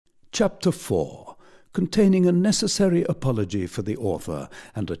Chapter 4, containing a necessary apology for the author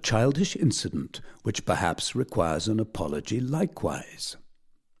and a childish incident which perhaps requires an apology likewise.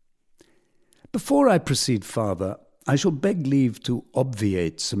 Before I proceed farther, I shall beg leave to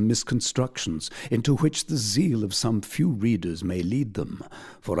obviate some misconstructions into which the zeal of some few readers may lead them,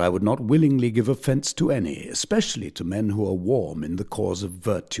 for I would not willingly give offence to any, especially to men who are warm in the cause of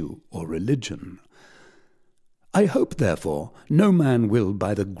virtue or religion. I hope, therefore, no man will,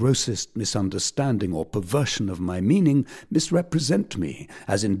 by the grossest misunderstanding or perversion of my meaning, misrepresent me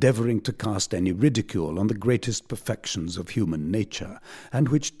as endeavouring to cast any ridicule on the greatest perfections of human nature, and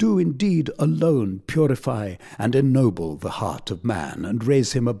which do indeed alone purify and ennoble the heart of man, and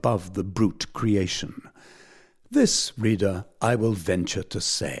raise him above the brute creation. This, reader, I will venture to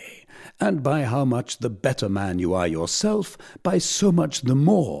say, and by how much the better man you are yourself, by so much the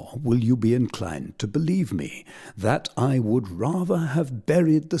more will you be inclined to believe me, that I would rather have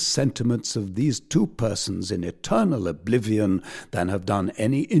buried the sentiments of these two persons in eternal oblivion than have done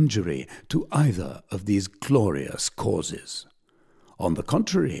any injury to either of these glorious causes. On the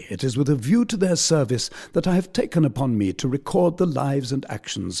contrary, it is with a view to their service that I have taken upon me to record the lives and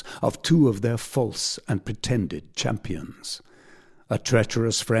actions of two of their false and pretended champions. A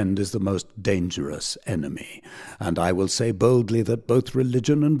treacherous friend is the most dangerous enemy, and I will say boldly that both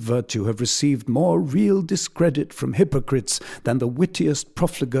religion and virtue have received more real discredit from hypocrites than the wittiest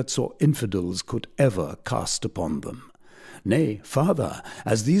profligates or infidels could ever cast upon them. Nay, farther,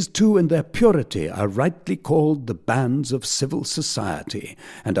 as these two in their purity are rightly called the bands of civil society,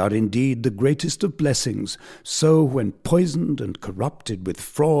 and are indeed the greatest of blessings, so when poisoned and corrupted with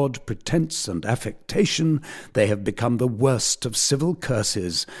fraud, pretence, and affectation, they have become the worst of civil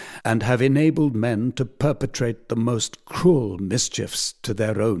curses, and have enabled men to perpetrate the most cruel mischiefs to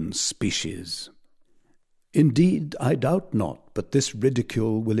their own species. Indeed, I doubt not but this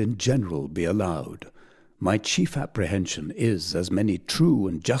ridicule will in general be allowed. My chief apprehension is, as many true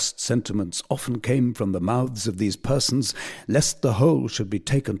and just sentiments often came from the mouths of these persons, lest the whole should be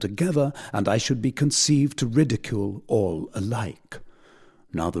taken together, and I should be conceived to ridicule all alike.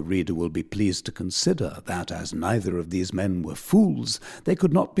 Now the reader will be pleased to consider that, as neither of these men were fools, they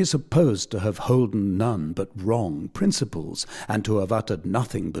could not be supposed to have holden none but wrong principles, and to have uttered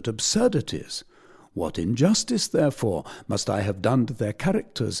nothing but absurdities. What injustice, therefore, must I have done to their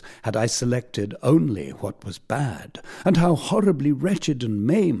characters had I selected only what was bad, and how horribly wretched and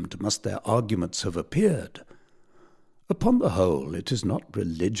maimed must their arguments have appeared? Upon the whole, it is not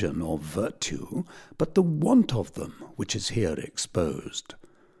religion or virtue, but the want of them which is here exposed.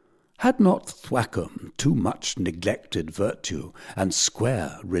 Had not Thwackum too much neglected virtue and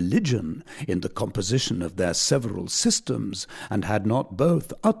square religion in the composition of their several systems, and had not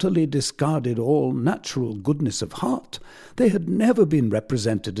both utterly discarded all natural goodness of heart, they had never been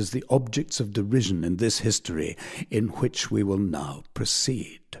represented as the objects of derision in this history in which we will now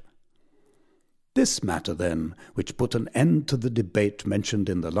proceed. This matter, then, which put an end to the debate mentioned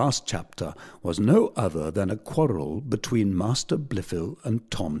in the last chapter, was no other than a quarrel between Master Blifil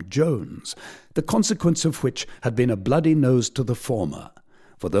and Tom Jones, the consequence of which had been a bloody nose to the former.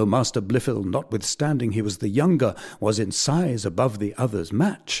 For though Master Blifil, notwithstanding he was the younger, was in size above the other's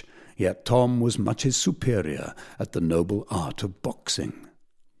match, yet Tom was much his superior at the noble art of boxing.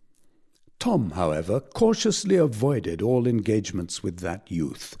 Tom, however, cautiously avoided all engagements with that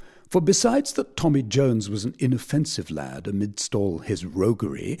youth, for besides that Tommy Jones was an inoffensive lad amidst all his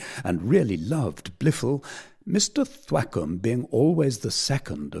roguery, and really loved Blifil, Mr. Thwackum, being always the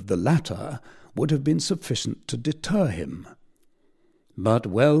second of the latter, would have been sufficient to deter him. But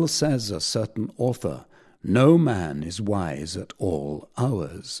well says a certain author, "No man is wise at all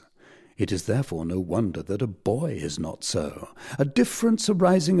hours." It is therefore no wonder that a boy is not so. A difference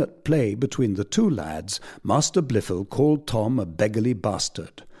arising at play between the two lads, Master Blifil called Tom a beggarly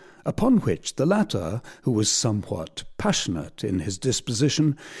bastard, upon which the latter, who was somewhat passionate in his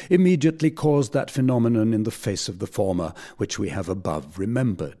disposition, immediately caused that phenomenon in the face of the former which we have above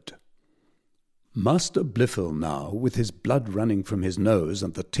remembered. Master Blifil now, with his blood running from his nose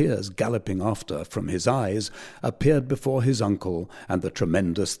and the tears galloping after from his eyes, appeared before his uncle and the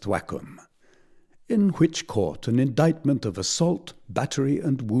tremendous Thwackum. In which court an indictment of assault, battery,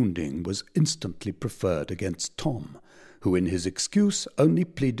 and wounding was instantly preferred against Tom, who in his excuse only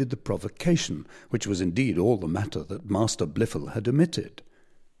pleaded the provocation, which was indeed all the matter that Master Blifil had omitted.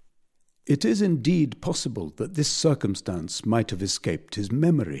 It is indeed possible that this circumstance might have escaped his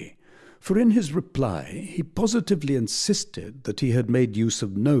memory, for in his reply he positively insisted that he had made use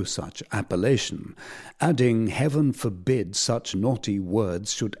of no such appellation, adding, Heaven forbid such naughty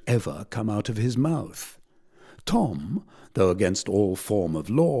words should ever come out of his mouth. Tom, though against all form of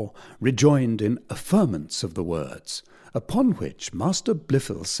law, rejoined in affirmance of the words, upon which Master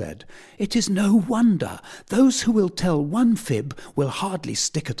Blifil said, "It is no wonder. Those who will tell one fib will hardly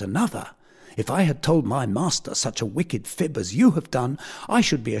stick at another. If I had told my master such a wicked fib as you have done, I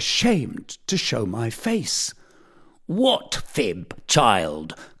should be ashamed to show my face." "What fib,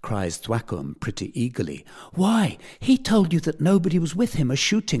 child?" cries Thwackum pretty eagerly. "Why, he told you that nobody was with him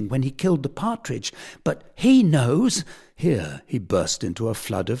a-shooting when he killed the partridge, but he knows." Here he burst into a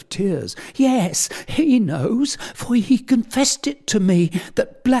flood of tears. "Yes, he knows, for he confessed it to me,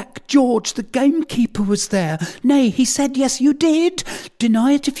 that Black George the gamekeeper was there. Nay, he said, yes, you did.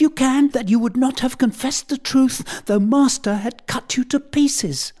 Deny it if you can, that you would not have confessed the truth, though master had cut you to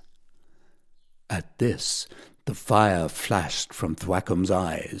pieces." At this the fire flashed from Thwackum's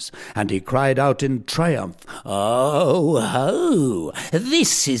eyes, and he cried out in triumph, "Oh, ho!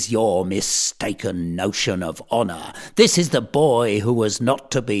 This is your mistaken notion of honour. This is the boy who was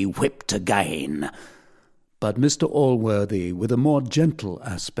not to be whipped again." But Mr. Allworthy, with a more gentle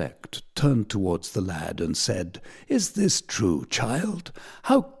aspect, turned towards the lad and said, "Is this true, child?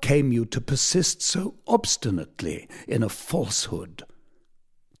 How came you to persist so obstinately in a falsehood?"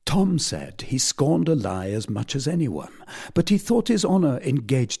 Tom said he scorned a lie as much as anyone, but he thought his honour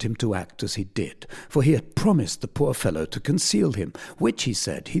engaged him to act as he did, for he had promised the poor fellow to conceal him, which, he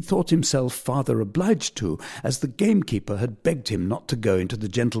said, he thought himself farther obliged to, as the gamekeeper had begged him not to go into the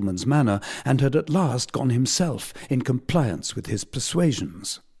gentleman's manor, and had at last gone himself, in compliance with his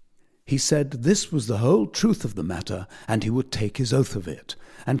persuasions. He said this was the whole truth of the matter, and he would take his oath of it,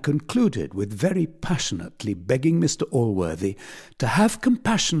 and concluded with very passionately begging Mr. Allworthy to have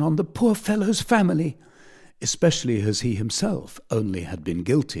compassion on the poor fellow's family, especially as he himself only had been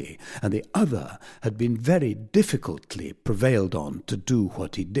guilty, and the other had been very difficultly prevailed on to do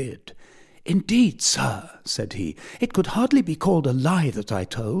what he did. "Indeed, sir," said he, "it could hardly be called a lie that I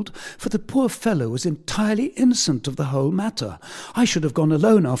told, for the poor fellow was entirely innocent of the whole matter. I should have gone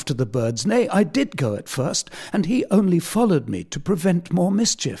alone after the birds. Nay, I did go at first, and he only followed me to prevent more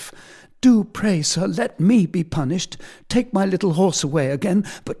mischief. Do, pray, sir, let me be punished. Take my little horse away again,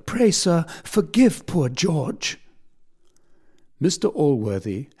 but pray, sir, forgive poor George." Mr.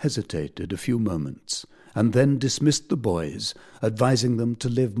 Allworthy hesitated a few moments, and then dismissed the boys, advising them to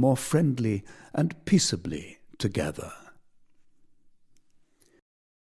live more friendly and peaceably together.